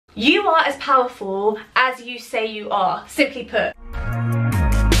You are as powerful as you say you are, simply put.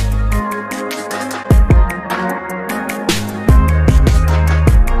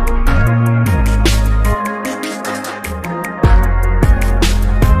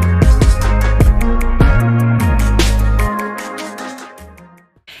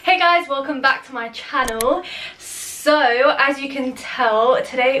 Hey guys, welcome back to my channel. So, as you can tell,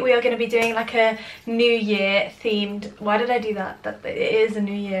 today we are going to be doing like a New Year themed... Why did I do that? It is a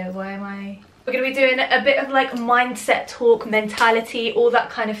new year. Why am I... We're going to be doing a bit of like mindset talk, mentality, all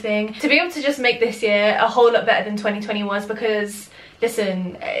that kind of thing. To be able to just make this year a whole lot better than 2020 was, because,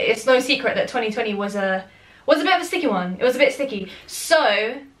 listen, it's no secret that 2020 was a bit of a sticky one. It was a bit sticky.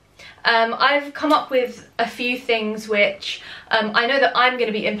 So... I've come up with a few things which I know that I'm going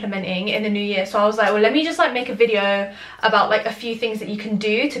to be implementing in the new year. So I was like, well, let me just like make a video about like a few things that you can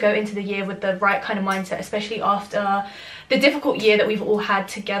do to go into the year with the right kind of mindset, especially after the difficult year that we've all had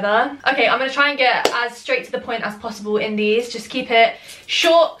together. Okay, I'm going to try and get as straight to the point as possible in these. Just keep it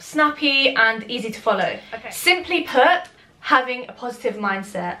short, snappy and easy to follow. Okay. Simply put, having a positive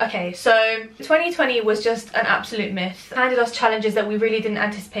mindset. Okay, so 2020 was just an absolute myth. It handed us challenges that we really didn't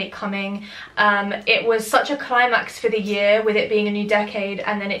anticipate coming. It was such a climax for the year with it being a new decade,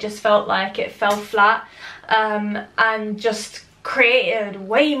 and then it just felt like it fell flat and just created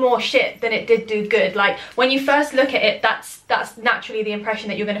way more shit than it did do good. Like, when you first look at it, that's naturally the impression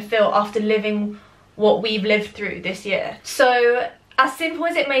that you're going to feel after living what we've lived through this year. So as simple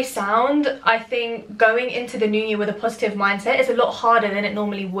as it may sound, I think going into the new year with a positive mindset is a lot harder than it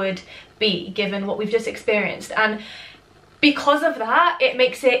normally would be, given what we've just experienced. And because of that, it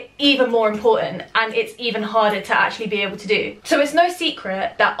makes it even more important, and it's even harder to actually be able to do. So it's no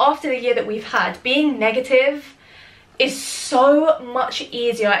secret that after the year that we've had, being negative is so much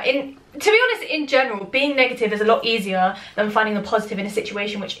easier. To be honest, in general, being negative is a lot easier than finding the positive in a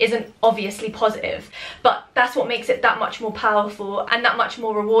situation which isn't obviously positive. But that's what makes it that much more powerful and that much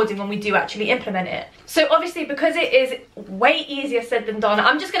more rewarding when we do actually implement it. So obviously, because it is way easier said than done,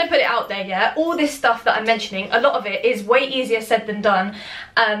 I'm just going to put it out there, yeah? All this stuff that I'm mentioning, a lot of it is way easier said than done.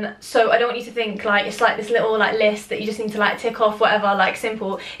 So I don't want you to think like it's like this little like list that you just need to like tick off, whatever, like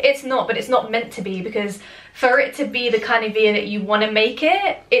simple. It's not, but it's not meant to be, because for it to be the kind of year that you want to make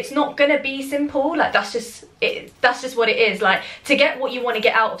it, it's not gonna be simple. Like, that's just what it is. Like, to get what you want to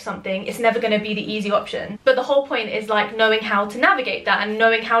get out of something, it's never gonna be the easy option. But the whole point is like knowing how to navigate that and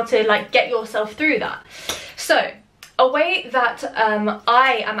knowing how to like get yourself through that. So a way that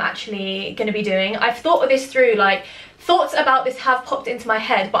I am actually gonna be doing, I've thought of this through, like, thoughts about this have popped into my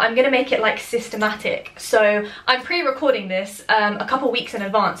head, but I'm gonna make it like systematic. So I'm pre-recording this a couple weeks in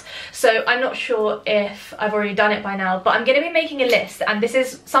advance, so I'm not sure if I've already done it by now, but I'm gonna be making a list, and this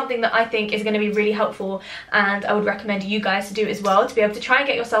is something that I think is gonna be really helpful, and I would recommend you guys to do as well, to be able to try and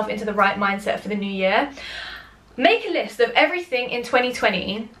get yourself into the right mindset for the new year. Make a list of everything in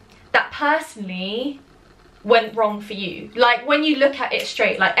 2020 that personally went wrong for you. Like, when you look at it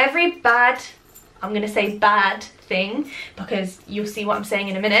straight, like every bad, I'm gonna say bad thing, because you'll see what I'm saying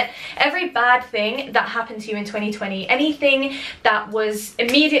in a minute. Every bad thing that happened to you in 2020, anything that was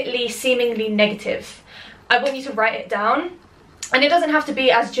immediately seemingly negative, I want you to write it down. And it doesn't have to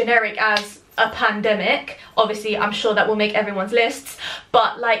be as generic as a pandemic. Obviously, I'm sure that will make everyone's lists,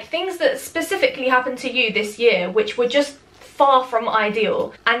 but like things that specifically happened to you this year, which were just far from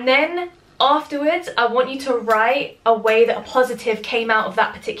ideal. And then afterwards, I want you to write a way that a positive came out of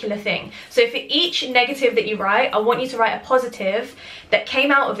that particular thing. So for each negative that you write, I want you to write a positive that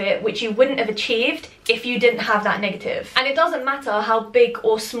came out of it, which you wouldn't have achieved if you didn't have that negative. And it doesn't matter how big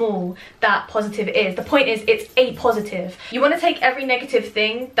or small that positive is. The point is, it's a positive. You want to take every negative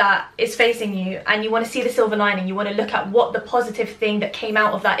thing that is facing you and you want to see the silver lining. You want to look at what the positive thing that came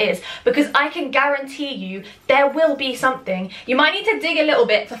out of that is, because I can guarantee you there will be something. You might need to dig a little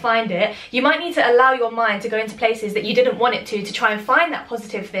bit to find it. You might need to allow your mind to go into places that you didn't want it to try and find that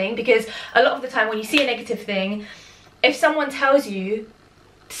positive thing, because a lot of the time when you see a negative thing, if someone tells you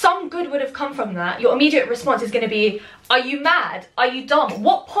some good would have come from that, your immediate response is going to be, are you mad? Are you dumb?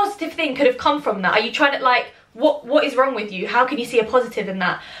 What positive thing could have come from that? Are you trying to, like, what is wrong with you? How can you see a positive in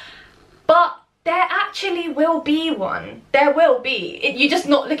that? But there actually will be one. There will be. You're just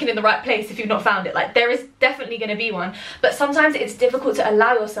not looking in the right place if you've not found it. Like, there is definitely going to be one. But sometimes it's difficult to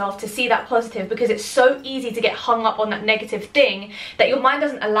allow yourself to see that positive, because it's so easy to get hung up on that negative thing that your mind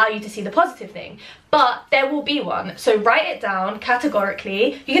doesn't allow you to see the positive thing. But there will be one. So write it down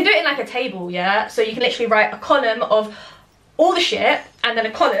categorically. You can do it in like a table, yeah? So you can literally write a column of all the shit and then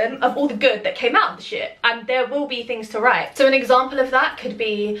a column of all the good that came out of the shit, and there will be things to write. So an example of that could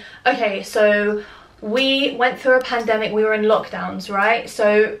be, okay, so we went through a pandemic, we were in lockdowns, right?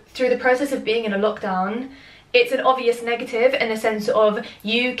 So through the process of being in a lockdown, it's an obvious negative in the sense of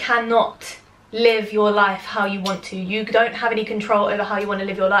you cannot live your life how you want to. You don't have any control over how you want to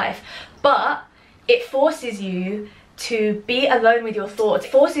live your life, but it forces you to be alone with your thoughts.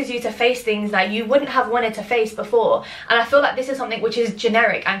 It forces you to face things that you wouldn't have wanted to face before. And I feel like this is something which is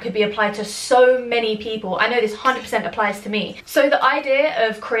generic and could be applied to so many people. I know this 100% applies to me. So the idea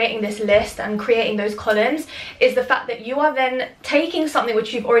of creating this list and creating those columns is the fact that you are then taking something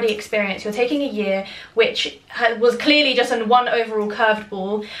which you've already experienced. You're taking a year which was clearly just an one overall curved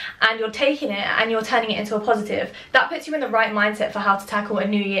ball, and you're taking it and you're turning it into a positive. That puts you in the right mindset for how to tackle a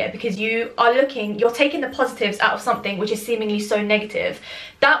new year, because you're taking the positives out of something which is seemingly so negative.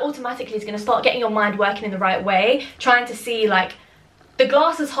 That automatically is going to start getting your mind working in the right way, trying to see like the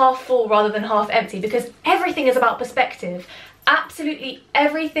glass is half full rather than half empty, because everything is about perspective. Absolutely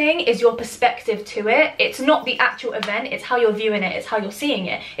everything is your perspective to it. It's not the actual event, it's how you're viewing it, it's how you're seeing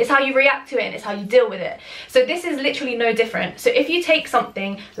it, it's how you react to it, and it's how you deal with it. So this is literally no different. So if you take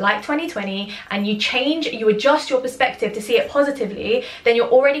something like 2020 and you adjust your perspective to see it positively, then you're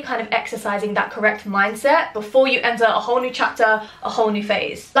already kind of exercising that correct mindset before you enter a whole new chapter, a whole new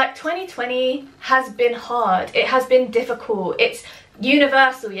phase. Like 2020 has been hard, it has been difficult, it's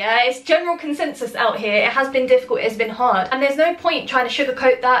universal, yeah, it's general consensus out here. It has been difficult, it's been hard, and there's no point trying to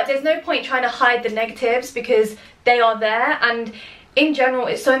sugarcoat that. There's no point trying to hide the negatives, because they are there. And in general,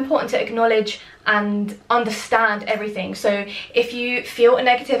 it's so important to acknowledge and understand everything. So if you feel a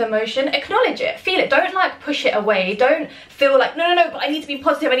negative emotion, acknowledge it, feel it, don't like push it away. Don't feel like no, but I need to be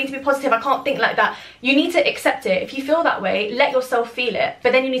positive, I can't think like that. You need to accept it. If you feel that way, let yourself feel it,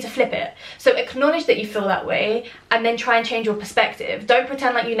 but then you need to flip it. So acknowledge that you feel that way and then try and change your perspective. Don't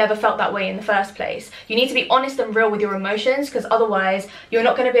pretend like you never felt that way in the first place. You need to be honest and real with your emotions, because otherwise you're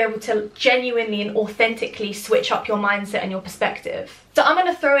not going to be able to genuinely and authentically switch up your mindset and your perspective. So I'm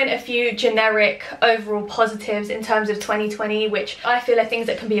going to throw in a few generic overall positives in terms of 2020, which I feel are things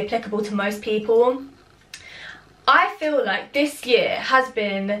that can be applicable to most people. I feel like this year has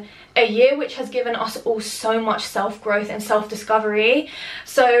been a year which has given us all so much self-growth and self-discovery.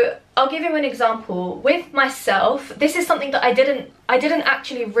 So I'll give you an example. With myself, this is something that I didn't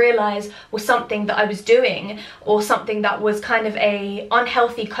actually realise was something that I was doing, or something that was kind of a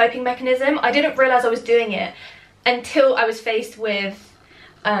unhealthy coping mechanism. I didn't realise I was doing it until I was faced with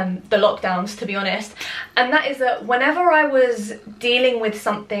the lockdowns, to be honest. And that is that whenever I was dealing with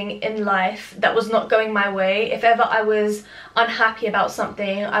something in life that was not going my way, if ever I was unhappy about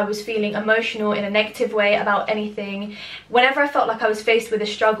something, I was feeling emotional in a negative way about anything, whenever I felt like I was faced with a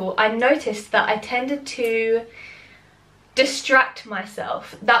struggle, I noticed that I tended to distract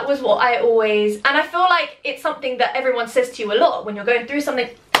myself. That was what I always, and I feel like it's something that everyone says to you a lot when you're going through something: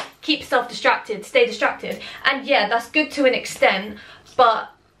 keep yourself distracted, stay distracted. And yeah, that's good to an extent, but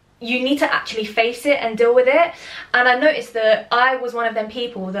you need to actually face it and deal with it. And I noticed that I was one of them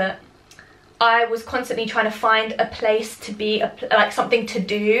people that I was constantly trying to find a place to be, like something to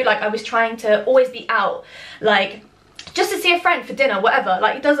do. Like I was trying to always be out, like just to see a friend for dinner, whatever,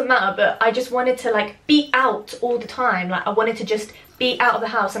 like it doesn't matter, but I just wanted to like be out all the time. Like I wanted to just be out of the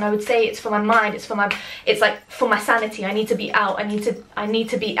house, and I would say it's for my mind, it's like for my sanity. I need to be out, I need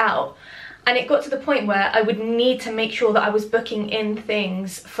to be out. And it got to the point where I would need to make sure that I was booking in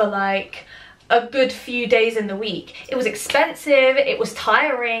things for like a good few days in the week. It was expensive, it was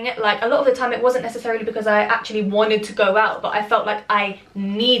tiring. Like a lot of the time it wasn't necessarily because I actually wanted to go out, but I felt like I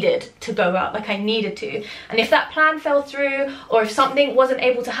needed to go out, like I needed to. And if that plan fell through, or if something wasn't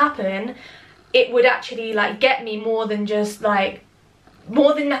able to happen, it would actually like get me more than just like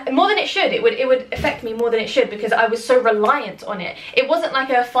more than it should. It would affect me more than it should, because I was so reliant on it. It wasn't like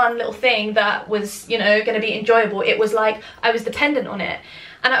a fun little thing that was, you know, going to be enjoyable. It was like I was dependent on it.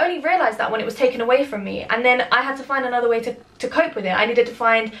 And I only realised that when it was taken away from me, and then I had to find another way to cope with it. I needed to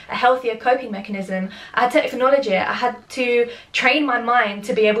find a healthier coping mechanism. I had to acknowledge it. I had to train my mind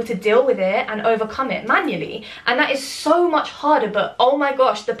to be able to deal with it and overcome it manually. And that is so much harder, but oh my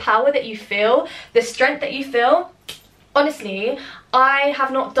gosh, the power that you feel, the strength that you feel. Honestly, I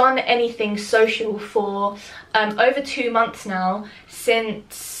have not done anything social for over 2 months now,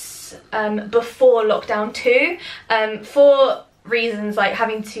 since before lockdown 2, for reasons like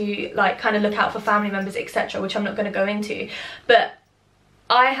having to like kind of look out for family members, etc., which I'm not going to go into. But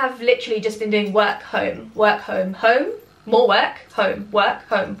I have literally just been doing work, home, home, more work, home, work,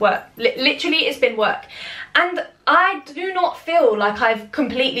 home, work. Literally it's been work. And I do not feel like I've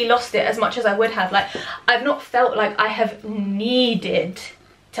completely lost it as much as I would have. Like I've not felt like I have needed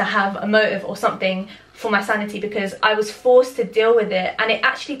to have a motive or something for my sanity, because I was forced to deal with it, and it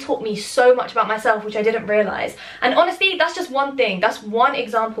actually taught me so much about myself, which I didn't realize. And honestly, that's just one thing, that's one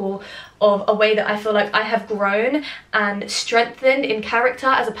example of a way that I feel like I have grown and strengthened in character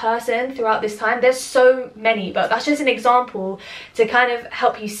as a person throughout this time. There's so many, but that's just an example to kind of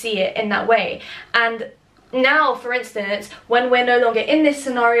help you see it in that way. And now, for instance, when we're no longer in this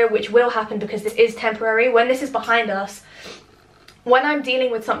scenario, which will happen because this is temporary, when this is behind us, when I'm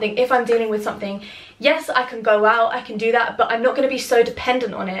dealing with something, if I'm dealing with something, yes, I can go out, I can do that, but I'm not going to be so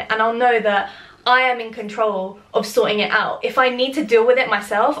dependent on it, and I'll know that I am in control of sorting it out. If I need to deal with it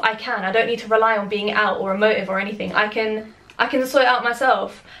myself, I can. I don't need to rely on being out or a motive or anything. I can sort it out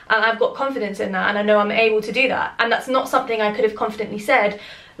myself, and I've got confidence in that, and I know I'm able to do that. And that's not something I could have confidently said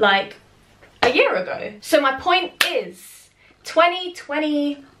like a year ago. So my point is,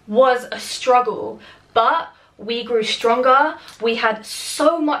 2020 was a struggle, but we grew stronger. We had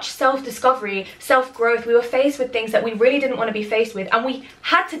so much self-discovery, self-growth. We were faced with things that we really didn't want to be faced with, and we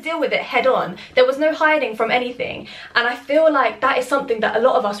had to deal with it head on. There was no hiding from anything, and I feel like that is something that a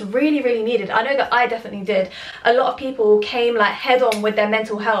lot of us really, really needed. I know that I definitely did. A lot of people came like head on with their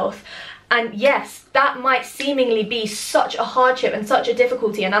mental health, and yes, that might seemingly be such a hardship and such a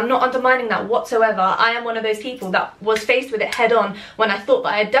difficulty, and I'm not undermining that whatsoever. I am one of those people that was faced with it head on when I thought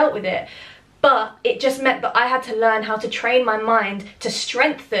that I had dealt with it. But it just meant that I had to learn how to train my mind to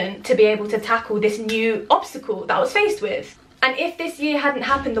strengthen to be able to tackle this new obstacle that I was faced with. And if this year hadn't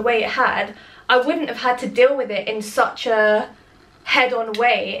happened the way it had, I wouldn't have had to deal with it in such a head-on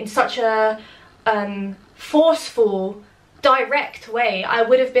way, in such a forceful, direct way. I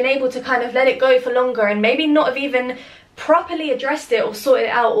would have been able to kind of let it go for longer and maybe not have even properly addressed it or sorted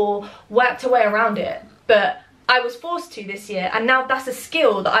it out or worked a way around it. But I was forced to this year, and now that's a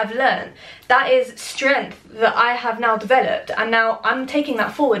skill that I've learned. That is strength that I have now developed, and now I'm taking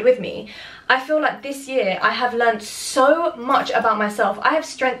that forward with me. I feel like this year I have learned so much about myself. I have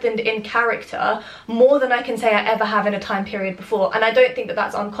strengthened in character more than I can say I ever have in a time period before, and I don't think that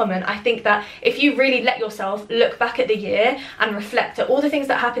that's uncommon. I think that if you really let yourself look back at the year and reflect at all the things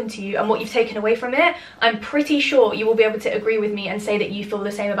that happened to you and what you've taken away from it, I'm pretty sure you will be able to agree with me and say that you feel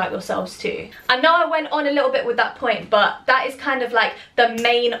the same about yourselves too. I know I went on a little bit with that point, but that is kind of like the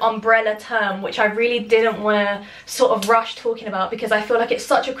main umbrella term, which I really didn't want to sort of rush talking about, because I feel like it's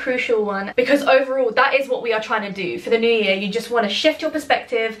such a crucial one. Because overall, that is what we are trying to do for the new year. You just want to shift your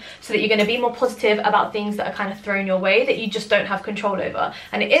perspective so that you're going to be more positive about things that are kind of thrown your way that you just don't have control over.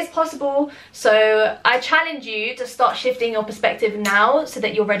 And it is possible, so I challenge you to start shifting your perspective now so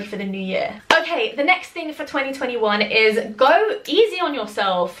that you're ready for the new year. Okay, the next thing for 2021 is go easy on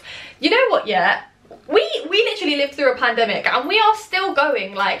yourself. You know what, yeah? We literally lived through a pandemic, and we are still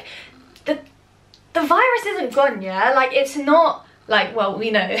going. Like, the virus isn't gone, yeah? Like, it's not... like, well,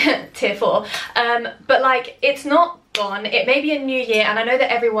 we know, tier 4, but like, it's not gone. It may be a new year, and I know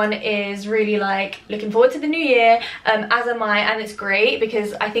that everyone is really like looking forward to the new year, as am I, and it's great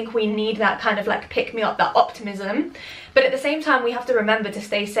because I think we need that kind of like pick me up, that optimism. But at the same time, we have to remember to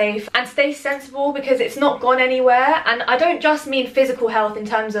stay safe and stay sensible, because it's not gone anywhere. And I don't just mean physical health in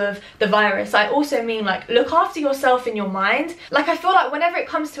terms of the virus. I also mean like, look after yourself in your mind. Like, I feel like whenever it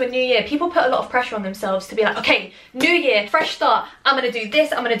comes to a new year, people put a lot of pressure on themselves to be like, okay, new year, fresh start, I'm gonna do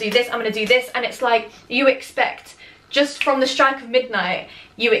this, I'm gonna do this, I'm gonna do this. And it's like, you expect, just from the strike of midnight,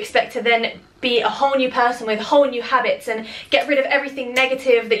 you expect to then be a whole new person with whole new habits and get rid of everything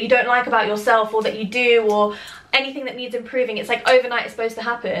negative that you don't like about yourself or that you do, or anything that needs improving. It's like overnight it's supposed to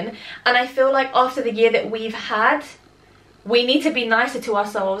happen. And I feel like after the year that we've had, we need to be nicer to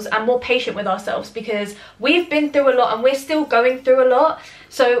ourselves and more patient with ourselves, because we've been through a lot and we're still going through a lot.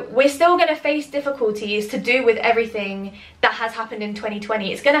 So we're still going to face difficulties to do with everything that has happened in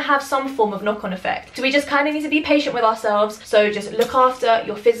 2020. It's going to have some form of knock-on effect. So we just kind of need to be patient with ourselves. So just look after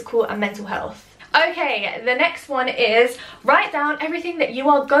your physical and mental health. Okay, the next one is write down everything that you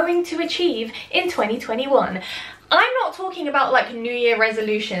are going to achieve in 2021. I'm not talking about like New Year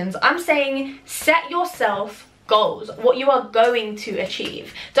resolutions. I'm saying set yourself goals, what you are going to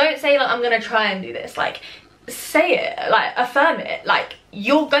achieve. Don't say like, I'm gonna try and do this. Like, say it, like affirm it, like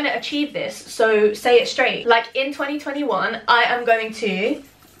you're gonna achieve this, so say it straight. Like, in 2021 I am going to,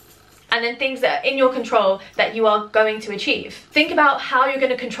 and then things that are in your control that you are going to achieve. Think about how you're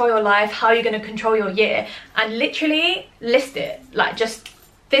going to control your life, how you're going to control your year, and literally list it. Like, just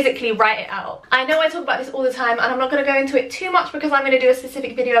physically write it out. I know I talk about this all the time, and I'm not going to go into it too much because I'm going to do a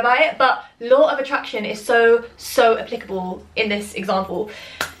specific video about it, but law of attraction is so applicable in this example.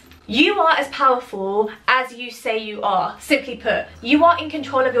 You are as powerful as you say you are. Simply put, you are in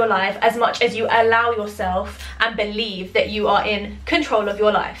control of your life as much as you allow yourself and believe that you are in control of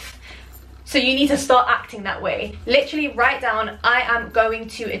your life. So you need to start acting that way. Literally write down, I am going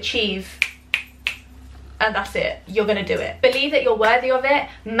to achieve, and that's it. You're gonna do it. Believe that you're worthy of it.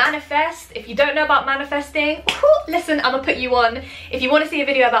 Manifest. If you don't know about manifesting, listen, I'm gonna put you on. If you want to see a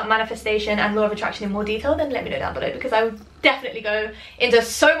video about manifestation and law of attraction in more detail, then let me know down below, because I would definitely go into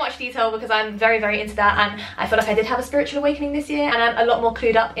so much detail, because I'm very, very into that, and I feel like I did have a spiritual awakening this year, and I'm a lot more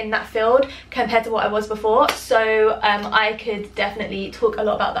clued up in that field compared to what I was before. So I could definitely talk a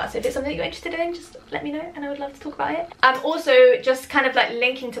lot about that. So if it's something that you're interested in, just let me know and I would love to talk about it. I'm also just kind of like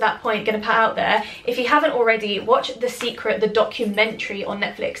linking to that point, gonna put out there, if you haven't already, watch The Secret, the documentary on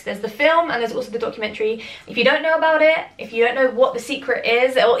Netflix. There's the film and there's also the documentary. If you don't know about it, if you don't know what The Secret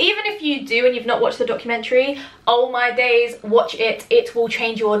is, or even if you do and you've not watched the documentary, oh my days, watch it. It will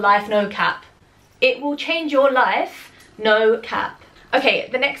change your life, no cap. It will change your life, no cap. Okay,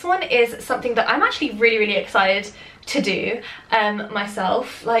 the next one is something that I'm actually really, really excited to do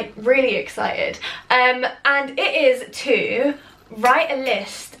myself, like really excited, and it is to write a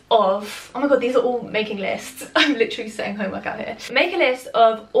list of, oh my god, these are all making lists. I'm literally setting homework out here. Make a list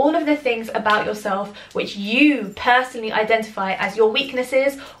of all of the things about yourself which you personally identify as your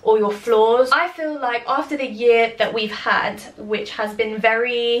weaknesses or your flaws. I feel like after the year that we've had, which has been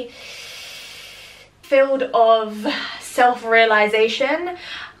very filled of self-realization,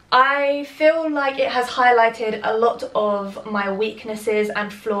 I feel like it has highlighted a lot of my weaknesses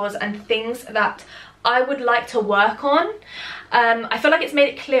and flaws and things that I would like to work on. I feel like it's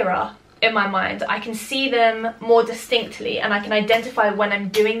made it clearer in my mind. I can see them more distinctly and I can identify when I'm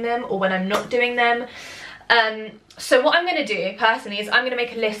doing them or when I'm not doing them. So what I'm going to do personally is I'm going to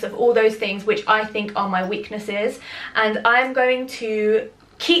make a list of all those things which I think are my weaknesses, and I'm going to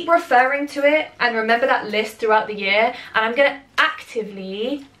keep referring to it and remember that list throughout the year, and I'm going to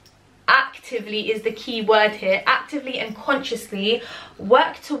actively is the key word here, actively and consciously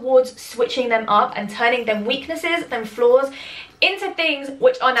work towards switching them up and turning them weaknesses, them flaws, into things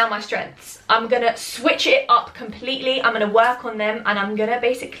which are now my strengths. I'm gonna switch it up completely, I'm gonna work on them, and I'm gonna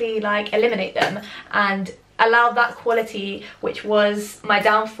basically like eliminate them and allow that quality which was my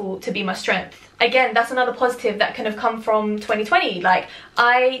downfall to be my strength. Again, that's another positive that can have come from 2020. Like,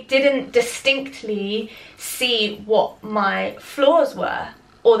 I didn't distinctly see what my flaws were,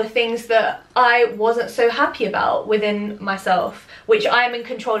 or the things that I wasn't so happy about within myself, which I am in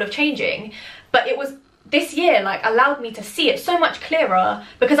control of changing. But it was this year, like, allowed me to see it so much clearer,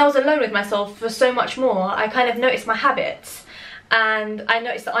 because I was alone with myself for so much more. I kind of noticed my habits, and I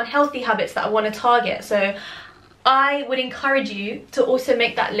noticed the unhealthy habits that I want to target. So I would encourage you to also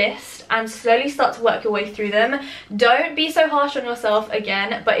make that list and slowly start to work your way through them. Don't be so harsh on yourself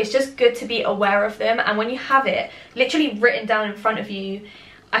again, but it's just good to be aware of them. And when you have it literally written down in front of you,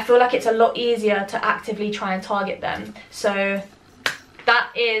 I feel like it's a lot easier to actively try and target them. So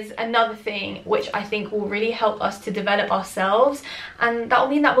that is another thing which I think will really help us to develop ourselves, and that will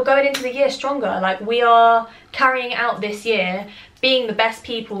mean that we're going into the year stronger. Like, we are carrying out this year being the best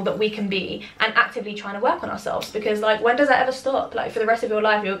people that we can be and actively trying to work on ourselves, because like, when does that ever stop? Like, for the rest of your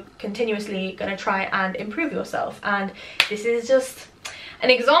life you're continuously going to try and improve yourself, and this is just an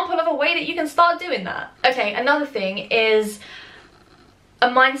example of a way that you can start doing that. Okay, another thing is a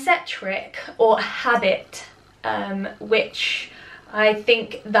mindset trick or a habit which I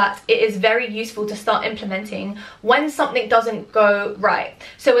think that it is very useful to start implementing when something doesn't go right.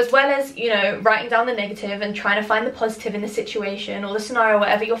 So as well as, you know, writing down the negative and trying to find the positive in the situation or the scenario,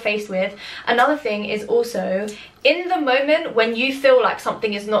 whatever you're faced with, another thing is also, in the moment when you feel like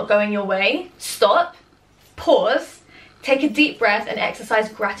something is not going your way, stop, pause, take a deep breath and exercise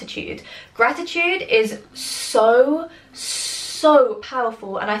gratitude. Gratitude is so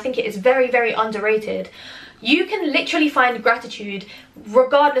powerful, and I think it is very, very underrated. You can literally find gratitude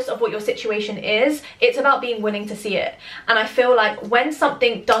regardless of what your situation is. It's about being willing to see it. And I feel like when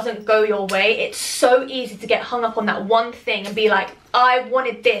something doesn't go your way, it's so easy to get hung up on that one thing and be like, I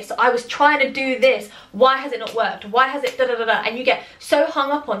wanted this, I was trying to do this, why has it not worked, why has it da-da-da-da, and you get so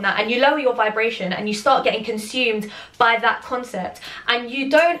hung up on that and you lower your vibration and you start getting consumed by that concept, and you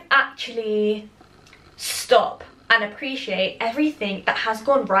don't actually stop and appreciate everything that has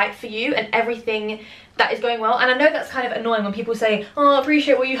gone right for you and everything that is going well. And I know that's kind of annoying when people say, oh,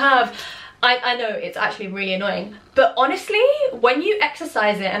 appreciate what you have. I know it's actually really annoying, but honestly, when you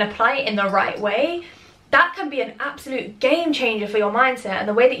exercise it and apply it in the right way, that can be an absolute game changer for your mindset and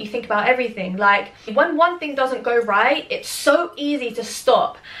the way that you think about everything. Like, when one thing doesn't go right, it's so easy to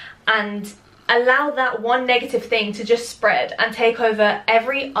stop and allow that one negative thing to just spread and take over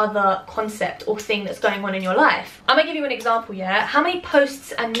every other concept or thing that's going on in your life. I'm gonna give you an example, yeah? How many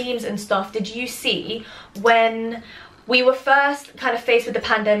posts and memes and stuff did you see when we were first kind of faced with the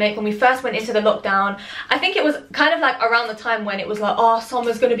pandemic, when we first went into the lockdown? I think it was kind of like around the time when it was like, oh,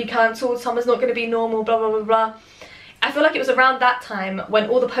 summer's gonna be cancelled, summer's not gonna be normal, blah, blah, blah, blah. I feel like it was around that time when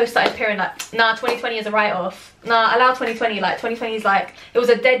all the posts started appearing like, nah, 2020 is a write-off. Nah, allow 2020, like 2020 is like, it was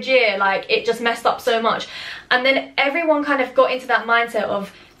a dead year, like it just messed up so much. And then everyone kind of got into that mindset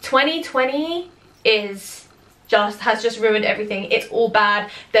of 2020 has just ruined everything. It's all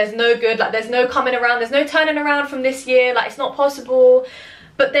bad, there's no good, like there's no coming around, there's no turning around from this year, like it's not possible.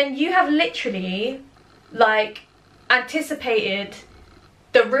 But then you have literally like anticipated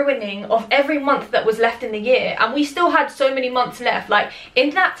the ruining of every month that was left in the year, and we still had so many months left. Like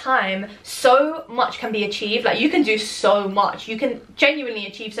in that time, so much can be achieved. Like you can do so much, you can genuinely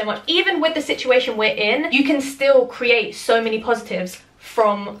achieve so much. Even with the situation we're in, you can still create so many positives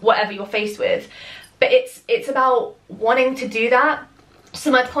from whatever you're faced with. But it's about wanting to do that.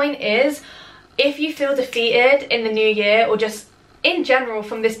 So my point is, if you feel defeated in the new year, or just in general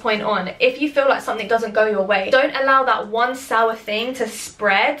from this point on, if you feel like something doesn't go your way, don't allow that one sour thing to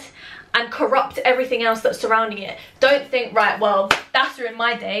spread and corrupt everything else that's surrounding it. Don't think, right, well, that's ruined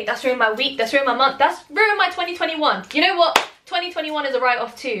my day, that's ruined my week, that's ruined my month, that's ruined my 2021. You know what? 2021 is a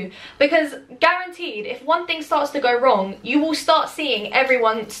write-off too, because guaranteed, if one thing starts to go wrong, you will start seeing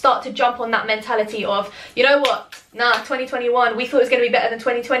everyone start to jump on that mentality of, you know what, nah, 2021, we thought it was going to be better than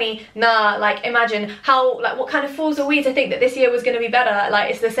 2020. Nah, like imagine how, like what kind of fools are we to think that this year was going to be better,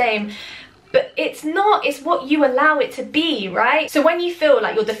 like it's the same. But it's not, it's what you allow it to be, right? So when you feel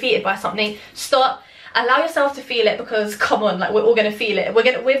like you're defeated by something, stop. Allow yourself to feel it, because come on, like we're all gonna feel it.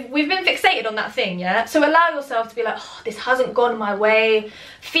 We've been fixated on that thing, yeah? So allow yourself to be like, oh, this hasn't gone my way.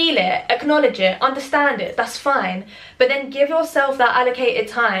 Feel it, acknowledge it, understand it, that's fine. But then give yourself that allocated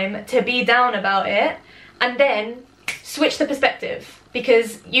time to be down about it, and then switch the perspective,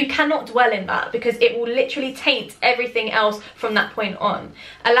 because you cannot dwell in that, because it will literally taint everything else from that point on.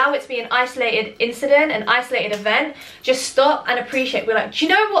 Allow it to be an isolated incident, an isolated event. Just stop and appreciate. We're like, do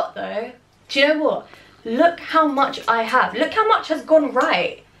you know what though? Do you know what? Look how much I have. Look how much has gone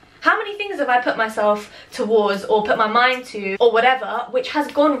right. How many things have I put myself towards, or put my mind to, or whatever, which has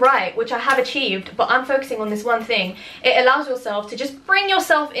gone right, which I have achieved, but I'm focusing on this one thing. It allows yourself to just bring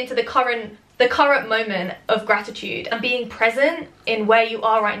yourself into the current moment of gratitude, and being present in where you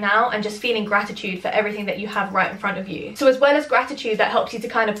are right now, and just feeling gratitude for everything that you have right in front of you. So as well as gratitude, that helps you to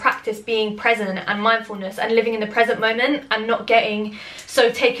kind of practice being present and mindfulness and living in the present moment, and not getting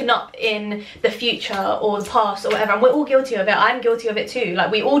so taken up in the future or the past or whatever. And we're all guilty of it. I'm guilty of it too.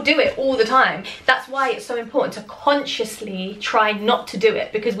 Like we all do it all the time. That's why it's so important to consciously try not to do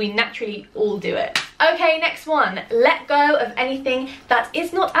it, because we naturally all do it. Okay, next one. Let go of anything that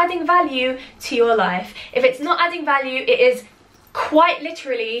is not adding value to your life. If it's not adding value, it is quite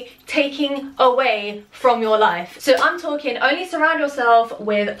literally taking away from your life. So I'm talking, only surround yourself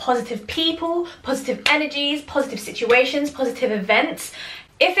with positive people, positive energies, positive situations, positive events.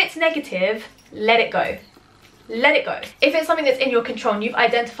 If it's negative, let it go. Let it go. If it's something that's in your control and you've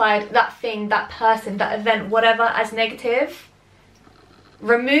identified that thing, that person, that event, whatever, as negative,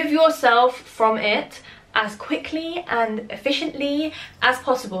 remove yourself from it as quickly and efficiently as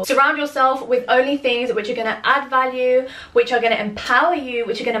possible. Surround yourself with only things which are going to add value, which are going to empower you,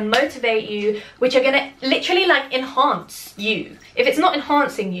 which are going to motivate you, which are going to literally like enhance you. If it's not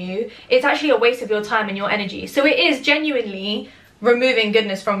enhancing you, it's actually a waste of your time and your energy. So it is genuinely removing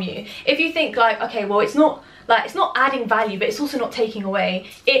goodness from you. If you think like, okay, well, it's not adding value, but it's also not taking away.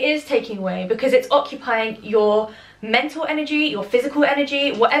 It is taking away, because it's occupying your mental energy, your physical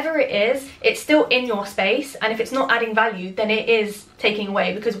energy, whatever it is, it's still in your space. And if it's not adding value, then it is taking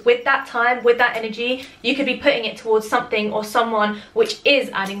away, because with that time, with that energy, you could be putting it towards something or someone which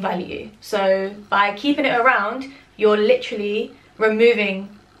is adding value. So by keeping it around, you're literally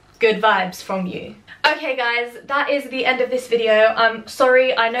removing good vibes from you. Okay guys, that is the end of this video. I'm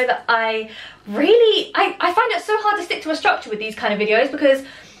sorry, I know that I find it so hard to stick to a structure with these kind of videos, because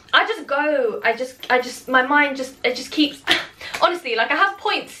my mind just keeps, honestly, like I have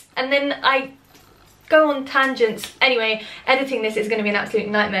points and then I go on tangents. Anyway, editing this is going to be an absolute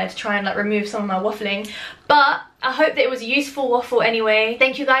nightmare to try and like remove some of my waffling, but I hope that it was a useful waffle anyway.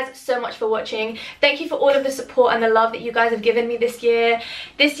 Thank you guys so much for watching. Thank you for all of the support and the love that you guys have given me this year.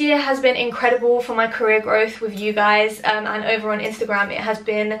 This year has been incredible for my career growth with you guys, and over on Instagram it has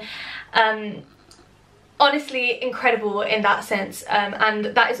been honestly incredible in that sense, and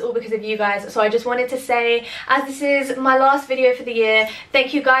that is all because of you guys. So I just wanted to say, as this is my last video for the year,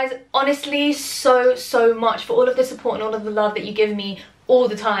 thank you guys honestly so much for all of the support and all of the love that you give me all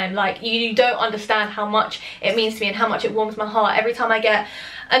the time. Like, you don't understand how much it means to me and how much it warms my heart every time I get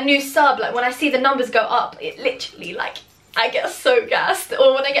a new sub. Like, when I see the numbers go up, it literally, like, I get so gassed.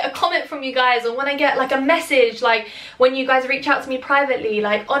 Or when I get a comment from you guys, or when I get like a message, like when you guys reach out to me privately,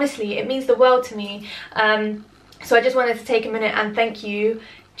 like honestly it means the world to me. So I just wanted to take a minute and thank you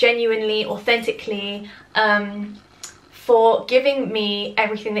genuinely, authentically, for giving me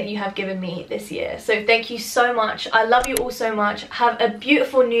everything that you have given me this year. So thank you so much. I love you all so much. Have a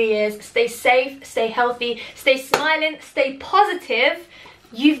beautiful New Year's. Stay safe, stay healthy, stay smiling, stay positive.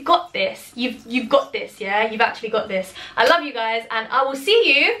 You've got this. You've got this, yeah? You've actually got this. I love you guys, and I will see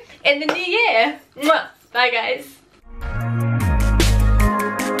you in the new year. Mwah. Bye, guys.